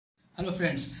Hello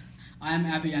friends, I am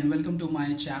Abi and welcome to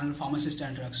my channel Pharmacist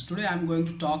and Drugs. Today I am going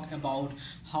to talk about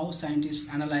how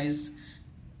scientists analyze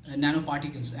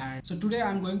nanoparticles, and so today I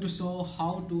am going to show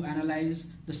how to analyze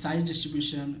the size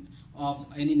distribution of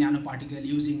any nanoparticle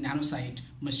using Nanosight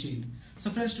machine.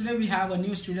 So friends, today we have a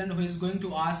new student who is going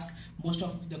to ask most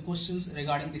of the questions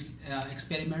regarding this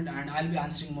experiment, and I'll be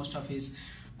answering most of his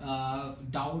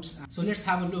doubts. So let's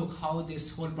have a look how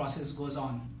this whole process goes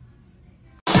on.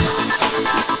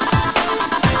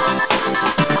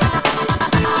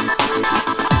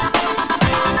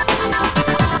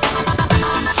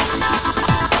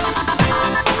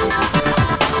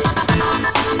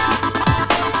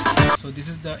 So this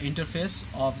is the interface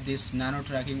of this nano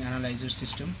tracking analyzer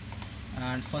system,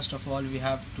 and first of all we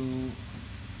have to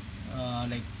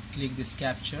click this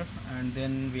capture, and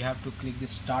then we have to click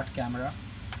this start camera,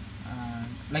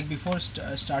 and before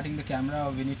starting the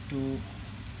camera we need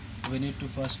to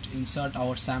first insert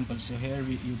our sample. So here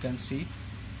you can see,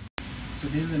 so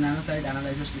this is the Nanosight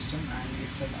analyzer system, and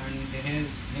here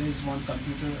is one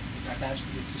computer is attached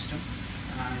to this system,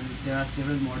 and there are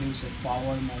several modules like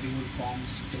power module,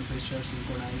 comms, temperature,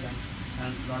 synchronize,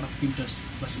 and a lot of filters.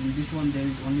 But in this one there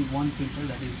is only one filter,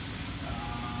 that is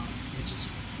which is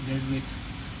made with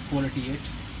 488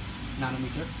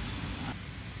 nanometer.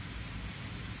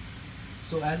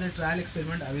 So as a trial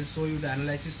experiment I will show you the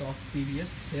analysis of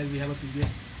PBS. Here we have a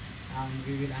PBS, and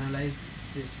we will analyze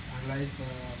the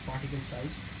particle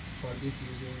size for this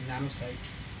using Nanosight.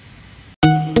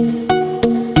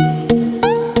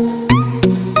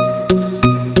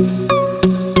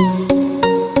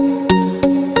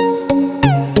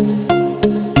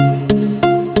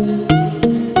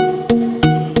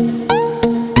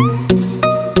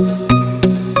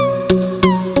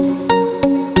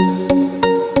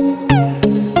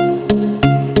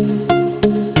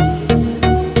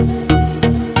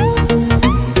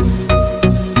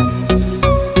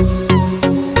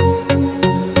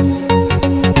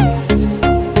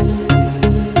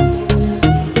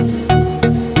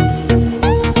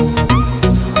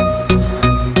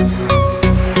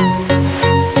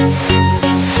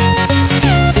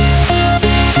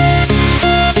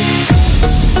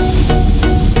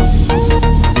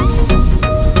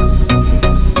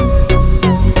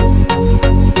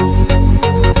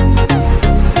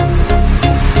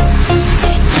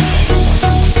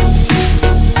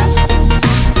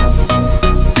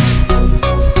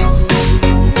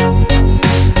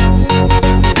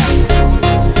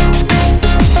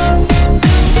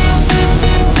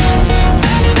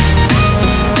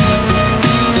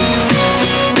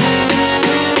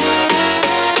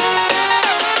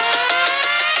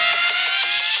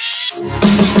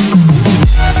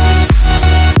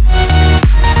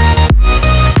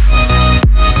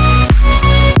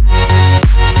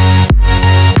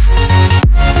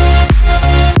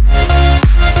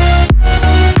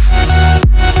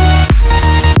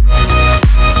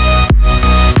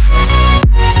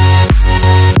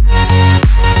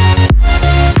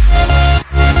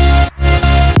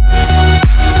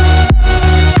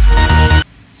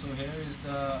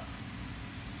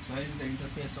 Here is the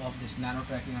interface of this nano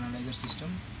tracking analyzer system.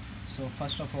 So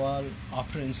first of all,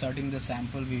 after inserting the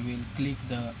sample, we will click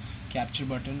the capture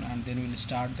button, and then we will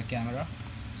start the camera.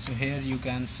 So here you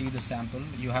can see the sample.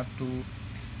 You have to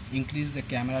increase the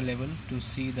camera level to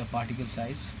see the particle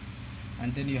size,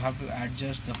 and then you have to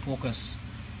adjust the focus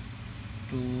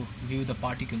to view the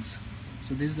particles.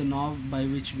 So this is the knob by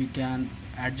which we can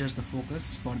adjust the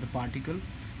focus for the particle.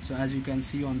 So as you can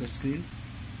see on the screen,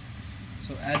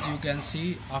 so as you can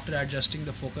see, after adjusting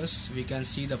the focus we can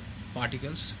see the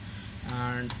particles,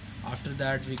 and after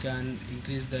that we can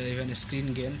increase the even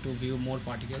screen gain to view more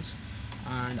particles.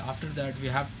 And after that we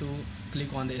have to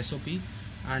click on the SOP,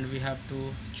 and we have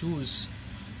to choose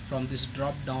from this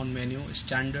drop down menu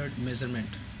standard measurement,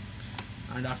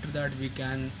 and after that we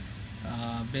can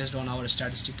based on our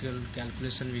statistical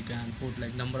calculation we can put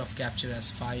like number of capture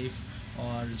as 5,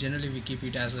 or generally we keep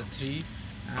it as a 3,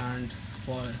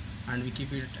 and we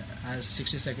keep it as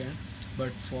 60 seconds,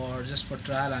 but just for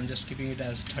trial I'm just keeping it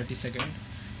as 30 seconds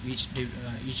each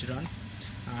run.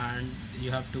 And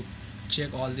you have to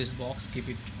check all this box, keep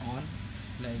it on,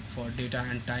 like for data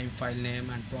and time, file name,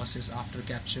 and process after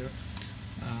capture.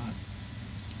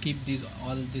 Keep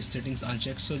all these settings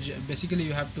unchecked. So basically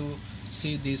you have to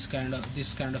see this kind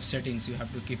of settings, you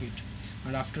have to keep it.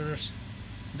 And after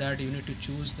that you need to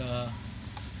choose the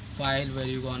file where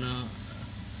you're gonna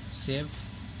save.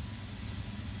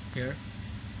 Here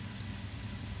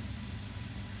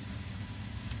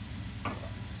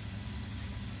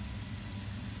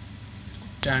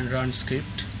and run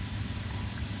script,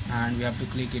 and we have to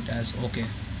click it as OK.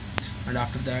 and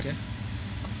after that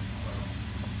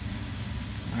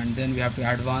and then we have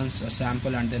to advance a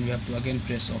sample, and then we have to again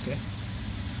press OK.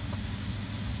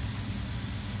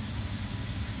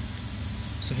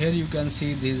 So here you can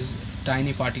see these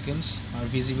tiny particles are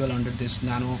visible under this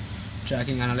nano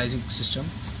tracking analyzing system.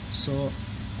 So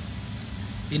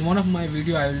in one of my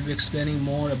video I will be explaining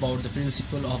more about the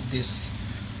principle of this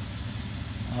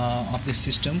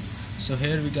system. So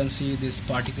here we can see these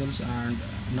particles, and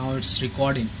now it's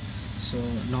recording. So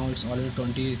now it's already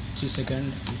 23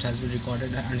 seconds it has been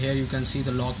recorded, and here you can see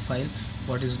the log file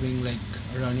what is being like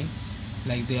running,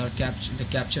 like the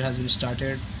capture has been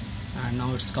started, and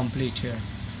now it's complete. Here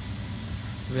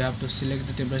we have to select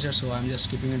the temperature, so I'm just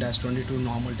keeping it as 22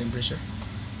 normal temperature,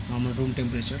 normal room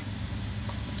temperature.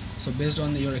 So based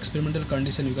on your experimental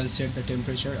condition you can set the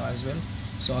temperature as well.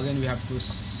 So again we have to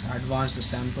advance the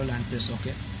sample and press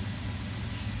OK.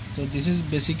 So this is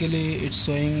basically it's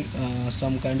showing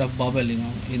some kind of bubble, you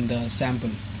know, in the sample.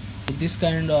 So this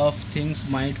kind of things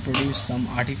might produce some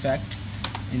artifact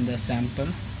in the sample,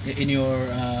 in your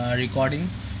recording,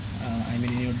 I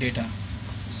mean in your data.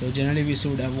 So generally we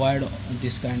should avoid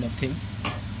this kind of thing.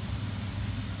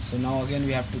 So now again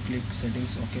we have to click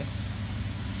settings, OK,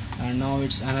 and now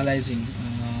it's analyzing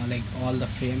like all the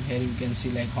frame. Here you can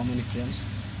see like how many frames.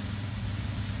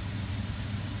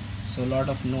 So a lot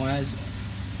of noise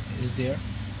is there,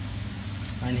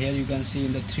 and here you can see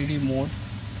in the 3D mode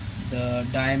the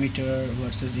diameter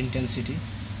versus intensity.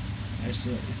 It's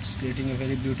creating a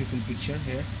very beautiful picture.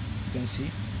 Here you can see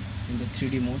in the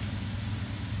 3D mode,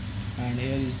 and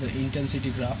here is the intensity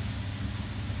graph.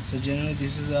 So generally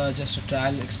this is just a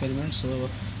trial experiment, so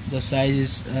the size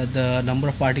is the number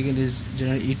of particles is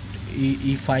generally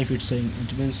E5 it's saying.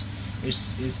 It means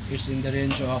it's in the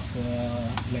range of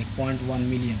like 0.1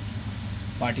 million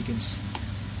particles.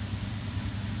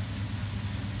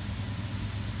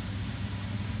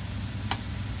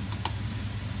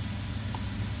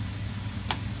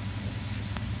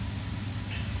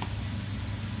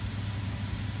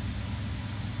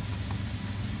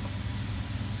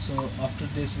 So after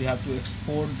this we have to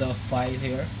export the file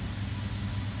here,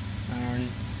 and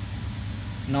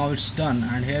now it's done,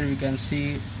 and here we can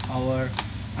see our,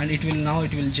 and it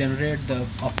will generate the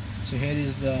so here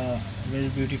is the very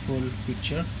beautiful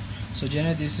picture. So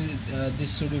generally this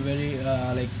should be very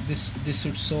like this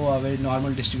should show a very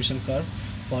normal distribution curve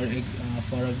for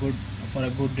a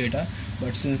good data,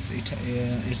 but since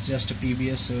it's just a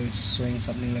PBS, so it's showing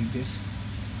something like this.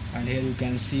 And here you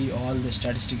can see all the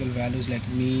statistical values like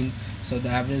mean. So the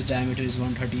average diameter is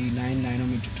 139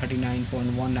 nanometer,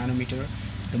 39.1 nanometer.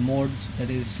 The modes, that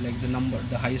is like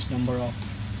the highest number of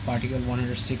particle,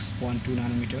 106.2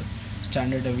 nanometer.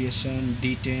 Standard deviation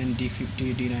D10,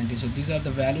 D50, D90. So these are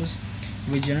the values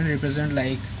which generally represent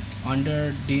like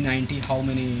under D90 how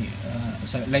many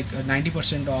like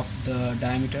 90% of the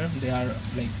diameter they are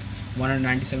like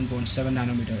 197.7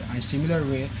 nanometer, and similar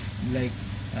way like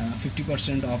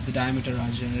 50% of the diameter are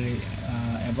generally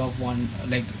above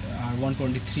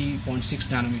 123.6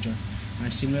 nanometer,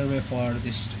 and similar way for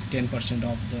this 10%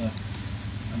 of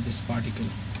this particle.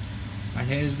 And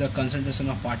here is the concentration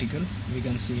of particle we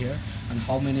can see here, and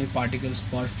how many particles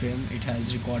per frame it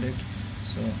has recorded.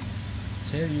 So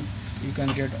here you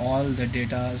can get all the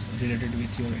data related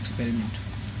with your experiment.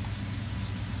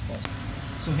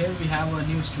 So here we have a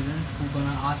new student who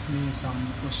gonna ask me some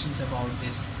questions about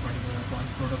this particular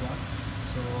protocol.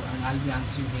 So and I'll be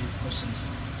answering his questions.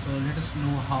 So let us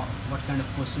know what kind of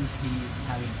questions he is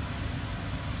having.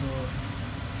 So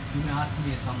you may ask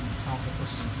me some of the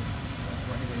questions,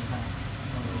 whatever you have.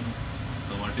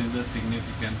 So what is the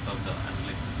significance of the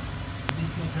analysis?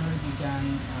 This method you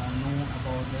can know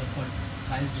about the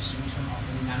size distribution of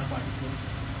any nanoparticle,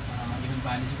 even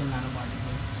biological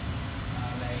nanoparticles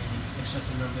like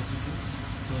extracellular vesicles.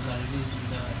 Those are released in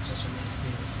the extracellular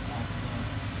space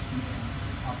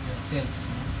of the cells.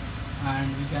 And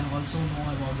we can also know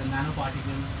about the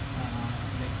nanoparticles,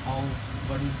 like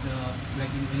what is the, like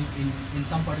in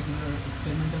some particular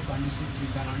experimental conditions we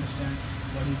can understand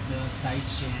what is the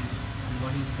size change and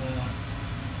what is the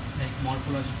like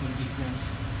morphological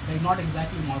difference, like not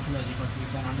exactly morphology, but we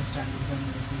can understand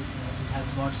it has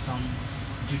got some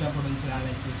zeta potential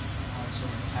analysis also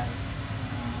it has,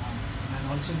 and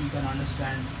also we can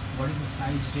understand what is the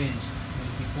size range,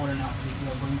 like before and after, if you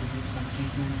are going to give some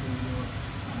treatment to your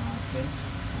cells,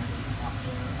 and after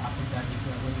that if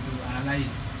you are going to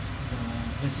analyze the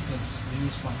vesicles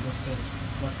released from your cells,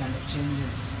 what kind of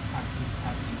changes is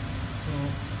happening. So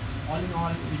all in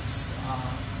all, it's a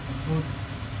good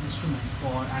instrument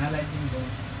for analyzing the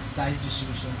size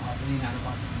distribution of any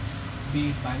nanoparticles. be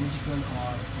it biological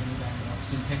or any kind of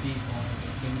synthetic or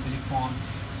chemically formed.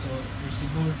 So it's a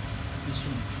good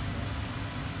instrument.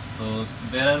 So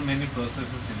there are many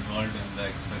processes involved in the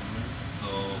experiment. So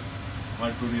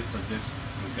what would you suggest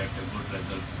to get a good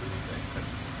result during the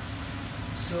experiments?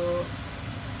 So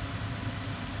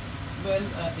well,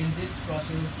 in this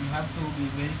process you have to be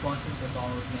very cautious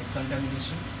about like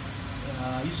contamination.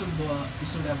 You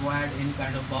should avoid any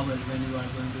kind of bubble when you are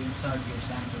going to insert your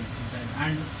sample inside.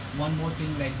 And one more thing,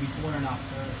 like before and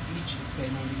after each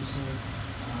experiment, you should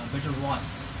better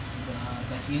wash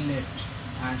that inlet,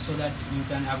 and so that you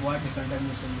can avoid the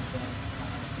contamination with the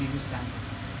previous sample.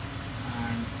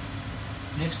 And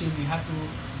next is you have to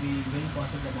be very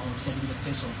cautious about setting the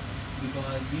threshold,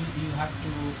 because you have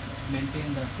to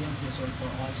maintain the same threshold for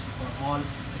all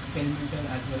experimental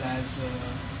as well as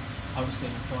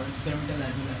for experimental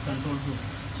as well as control group,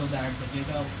 so that the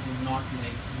data will not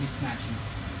like mismatch.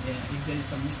 If there is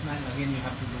some mismatch, again you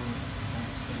have to do an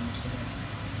experiment so that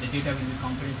the data will be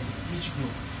compared in each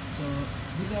group. So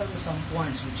these are some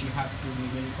points which you have to be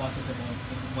very cautious about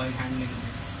while handling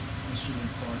this instrument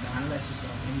for the analysis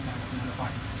of any kind of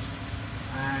nanoparticles.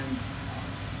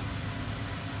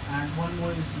 And one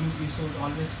more is you should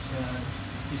always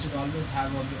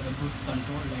have a good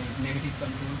control, like negative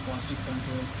control, positive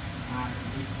control. And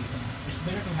if it's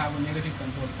better to have a negative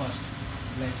control first,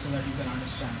 like so that you can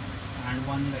understand, and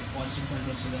one like positive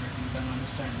control so that you can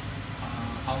understand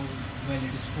how well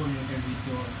it is correlated with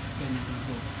your experimental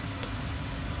group.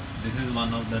 This is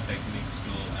one of the techniques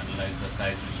to analyze the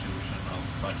size distribution of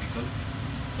particles.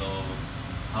 So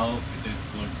how it is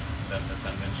good than the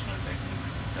conventional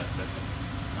techniques which are present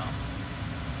now?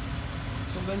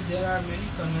 So well, there are many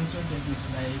conventional techniques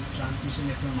like transmission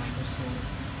electron microscope,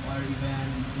 or even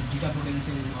the zeta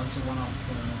potential is also one of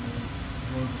the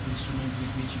good instrument with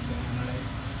which you can analyze.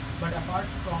 But apart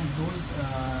from those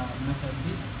methods,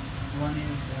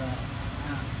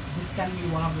 this can be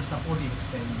one of the supportive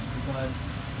experiments,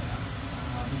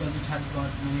 because it has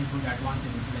got many good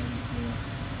advantages. Like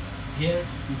here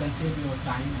you can save your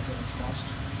time as well as cost,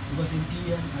 because in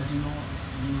TM, as you know,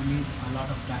 you need a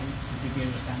lot of time to prepare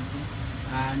your sample.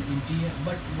 And in TM,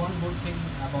 but one good thing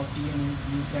about TM is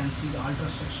you can see the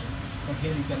ultrastructure, but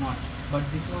here you cannot. But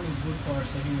this one is good for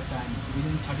saving your time.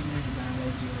 Within 30 minutes you can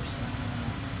analyze your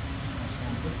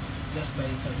sample just by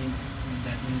inserting in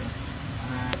that window.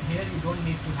 Here you don't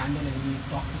need to handle any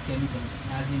toxic chemicals,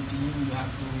 as in TM you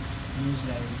have to use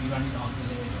like uranic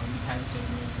oxalate or methyl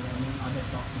cellulose. There are many other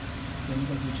toxic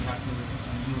chemicals which you have to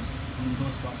use in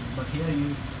those processes. But here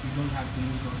you don't have to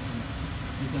use those things.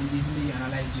 You can easily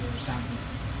analyze your sample.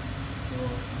 So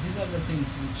these are the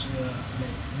things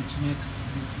which makes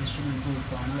this instrument good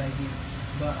for analyzing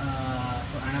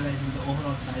the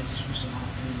overall size distribution of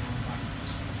any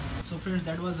nanoparticles. So friends,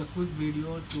 that was a quick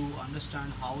video to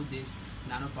understand how this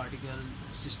nanoparticle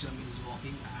system is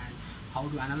working and how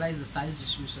to analyze the size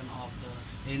distribution of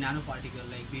any nanoparticle,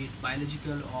 like be it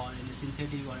biological or any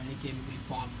synthetic or any chemically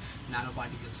formed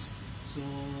nanoparticles. So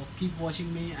keep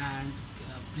watching me, and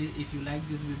please, if you like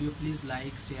this video, please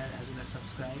like, share as well as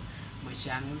subscribe my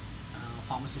channel,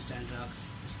 Pharmacist and Drugs.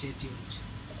 Stay tuned.